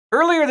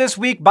Earlier this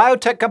week,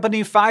 biotech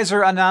company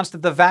Pfizer announced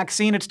that the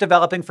vaccine it's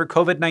developing for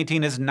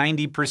COVID-19 is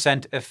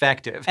 90%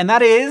 effective. And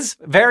that is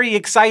very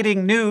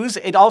exciting news.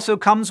 It also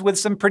comes with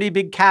some pretty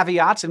big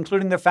caveats,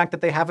 including the fact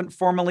that they haven't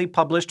formally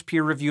published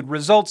peer-reviewed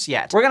results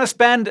yet. We're going to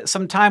spend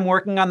some time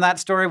working on that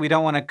story. We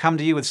don't want to come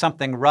to you with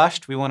something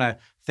rushed. We want to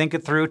think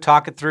it through,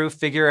 talk it through,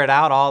 figure it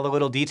out, all the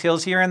little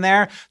details here and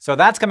there. So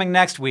that's coming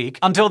next week.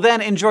 Until then,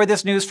 enjoy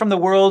this news from the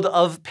world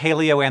of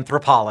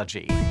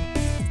paleoanthropology.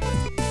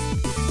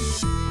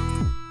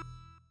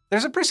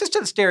 There's a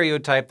persistent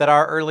stereotype that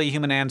our early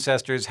human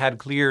ancestors had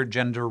clear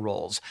gender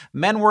roles.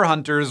 Men were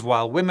hunters,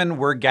 while women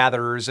were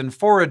gatherers and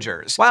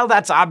foragers. While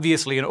that's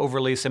obviously an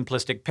overly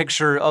simplistic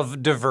picture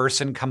of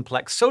diverse and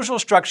complex social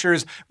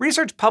structures,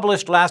 research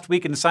published last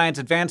week in Science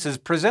Advances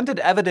presented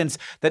evidence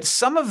that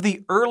some of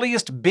the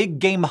earliest big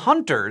game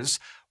hunters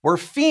were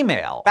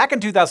female. Back in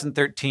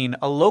 2013,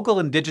 a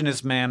local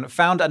indigenous man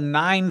found a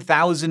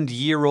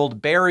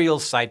 9,000-year-old burial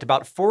site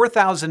about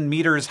 4,000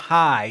 meters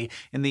high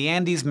in the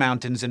Andes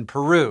Mountains in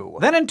Peru.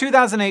 Then in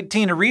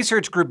 2018, a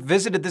research group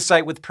visited the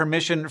site with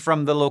permission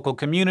from the local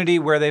community,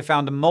 where they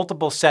found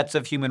multiple sets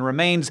of human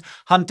remains,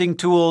 hunting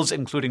tools,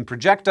 including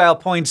projectile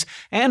points,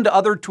 and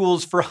other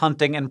tools for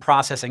hunting and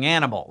processing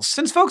animals.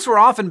 Since folks were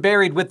often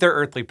buried with their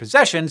earthly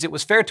possessions, it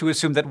was fair to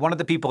assume that one of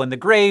the people in the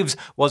graves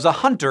was a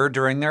hunter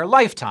during their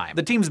lifetime.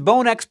 The team's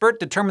bone expert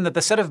determined that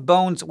the set of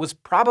bones was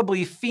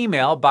probably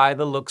female by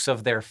the looks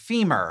of their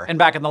femur. And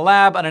back in the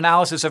lab, an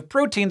analysis of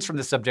proteins from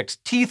the subject's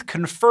teeth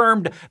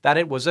confirmed that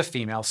it was a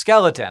female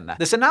skeleton.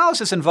 This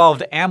analysis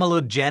involved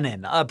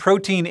amylogenin, a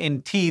protein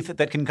in teeth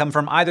that can come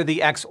from either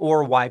the X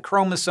or Y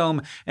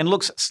chromosome and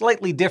looks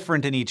slightly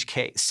different in each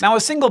case. Now, a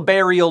single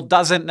burial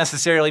doesn't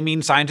necessarily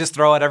mean scientists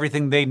throw out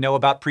everything they know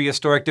about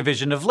prehistoric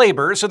division of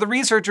labor, so the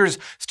researchers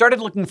started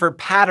looking for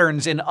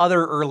patterns in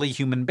other early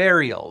human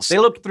burials. They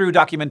looked through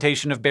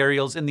documentation of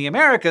burials in the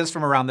Americas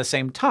from around the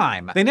same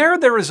time. They narrowed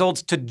their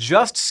results to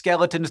just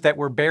skeletons that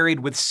were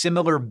buried with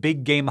similar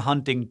big game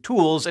hunting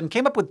tools and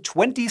came up with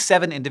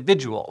 27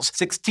 individuals.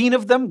 16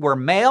 of them were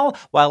male,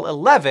 while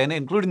 11,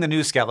 including the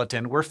new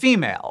skeleton, were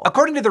female.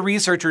 According to the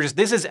researchers,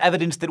 this is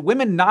evidence that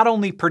women not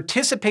only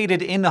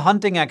participated in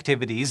hunting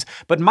activities,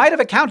 but might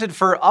have accounted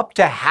for up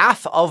to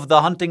half of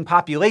the hunting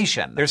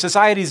population. Their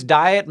society's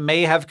diet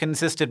may have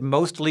consisted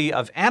mostly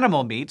of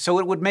animal meat, so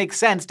it would make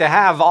sense to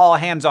have all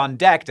hands on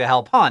deck to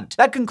help hunt.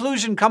 That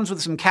conclusion comes with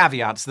some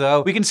caveats,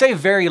 though. We can say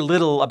very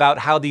little about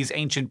how these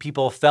ancient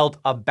people felt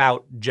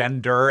about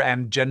gender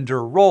and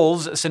gender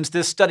roles, since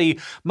this study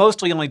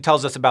mostly only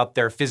tells us about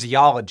their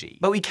physiology.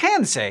 But we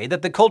can say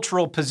that the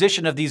cultural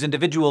position of these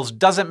individuals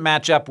doesn't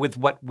match up with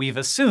what we've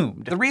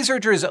assumed. The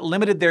researchers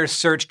limited their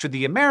search to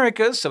the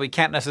Americas, so we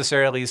can't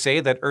necessarily say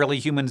that early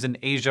humans in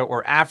Asia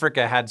or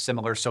Africa had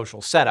similar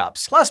social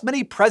setups. Plus,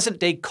 many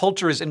present-day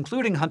cultures,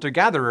 including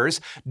hunter-gatherers,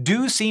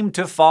 do seem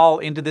to fall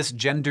into this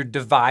gender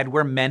divide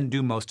where men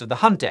do most of the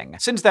hunting.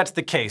 Since that's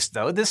the case,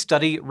 though, this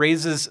study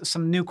raises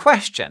some new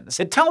questions.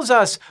 It tells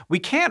us we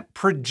can't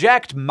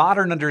project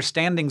modern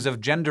understandings of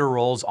gender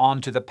roles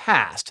onto the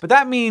past, but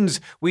that means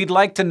we'd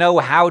like to know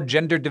how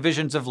gender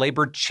divisions of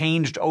labor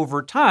changed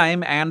over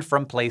time and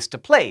from place to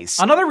place.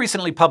 Another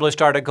recently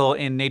published article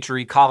in Nature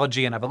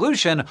Ecology and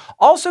Evolution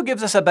also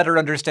gives us a better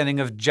understanding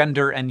of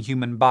gender and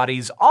human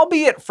bodies,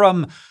 albeit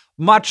from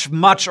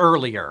much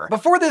earlier.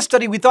 Before this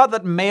study, we thought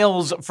that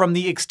males from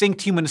the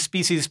extinct human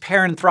species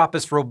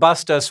Paranthropus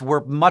robustus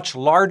were much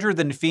larger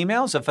than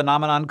females, a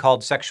phenomenon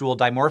called sexual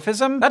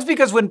dimorphism. That's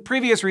because when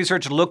previous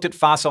research looked at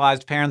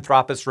fossilized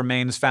Paranthropus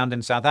remains found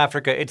in South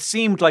Africa, it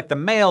seemed like the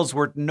males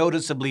were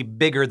noticeably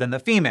bigger than the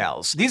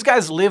females. These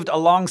guys lived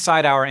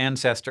alongside our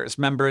ancestors,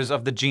 members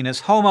of the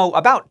genus Homo,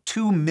 about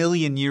 2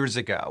 million years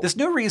ago. This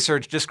new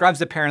research describes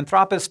the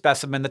Paranthropus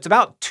specimen that's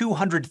about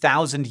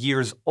 200,000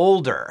 years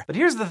older. But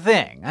here's the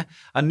thing.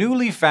 A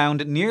newly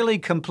found, nearly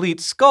complete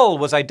skull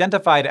was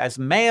identified as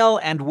male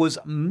and was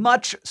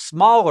much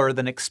smaller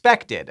than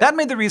expected. That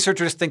made the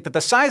researchers think that the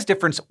size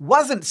difference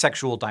wasn't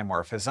sexual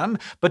dimorphism,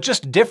 but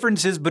just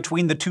differences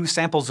between the two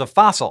samples of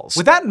fossils.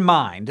 With that in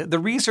mind, the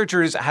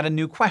researchers had a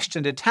new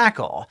question to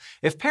tackle.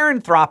 If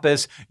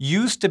Paranthropus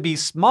used to be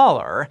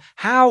smaller,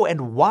 how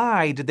and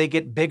why did they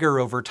get bigger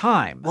over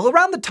time? Well,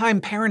 around the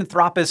time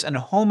Paranthropus and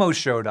Homo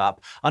showed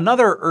up,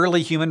 another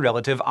early human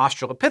relative,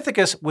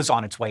 Australopithecus, was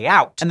on its way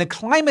out, and the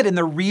climate in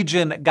the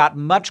region got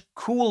much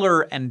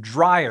cooler and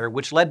drier,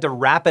 which led to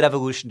rapid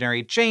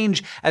evolutionary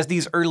change as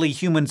these early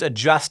humans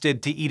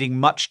adjusted to eating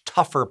much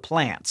tougher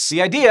plants.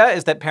 The idea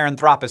is that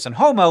Paranthropus and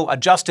Homo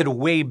adjusted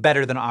way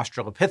better than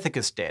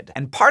Australopithecus did,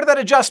 and part of that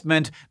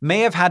adjustment may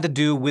have had to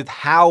do with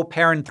how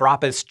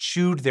Paranthropus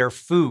chewed their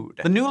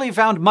food. The newly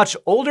found much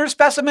older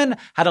specimen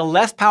had a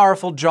less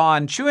powerful jaw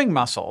and chewing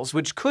muscles,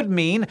 which could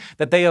mean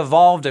that they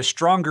evolved a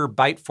stronger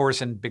bite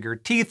force and bigger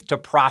teeth to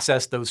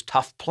process those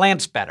tough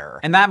plants better.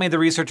 And that made the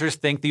researchers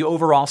think the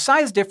overall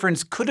size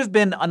difference could have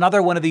been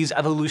another one of these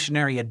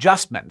evolutionary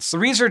adjustments. The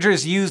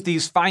researchers used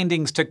these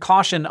findings to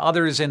caution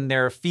others in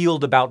their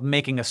field about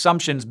making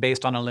assumptions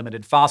based on a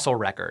limited fossil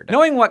record.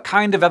 Knowing what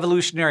kind of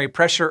evolutionary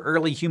pressure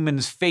early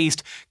humans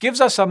faced gives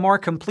us a more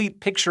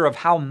complete picture of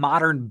how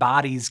modern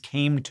bodies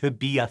came to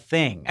be a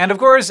thing. And of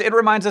course, it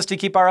reminds us to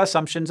keep our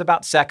assumptions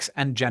about sex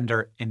and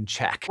gender in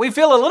check. We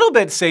feel a little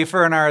bit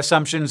safer in our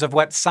assumptions of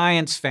what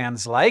science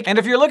fans like, and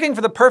if you're looking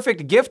for the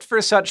perfect gift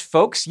for such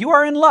folks, you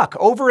are in luck.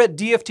 Over at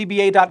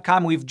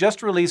dftba.com, we've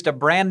just released a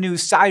brand new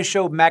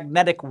SciShow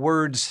magnetic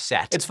words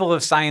set. It's full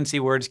of sciencey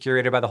words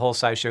curated by the whole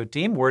SciShow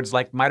team, words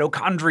like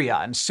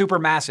mitochondria and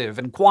supermassive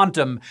and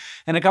quantum,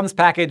 and it comes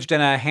packaged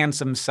in a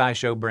handsome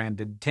SciShow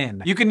branded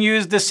tin. You can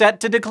use the set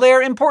to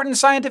declare important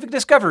scientific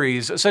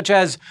discoveries, such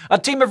as a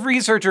team of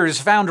researchers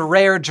found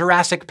rare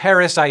Jurassic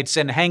parasites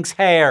in Hank's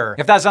hair.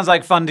 If that sounds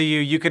like fun to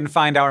you, you can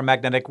find our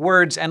magnetic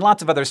words and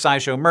lots of other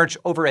SciShow merch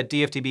over at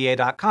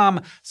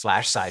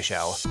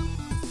dftba.com/SciShow.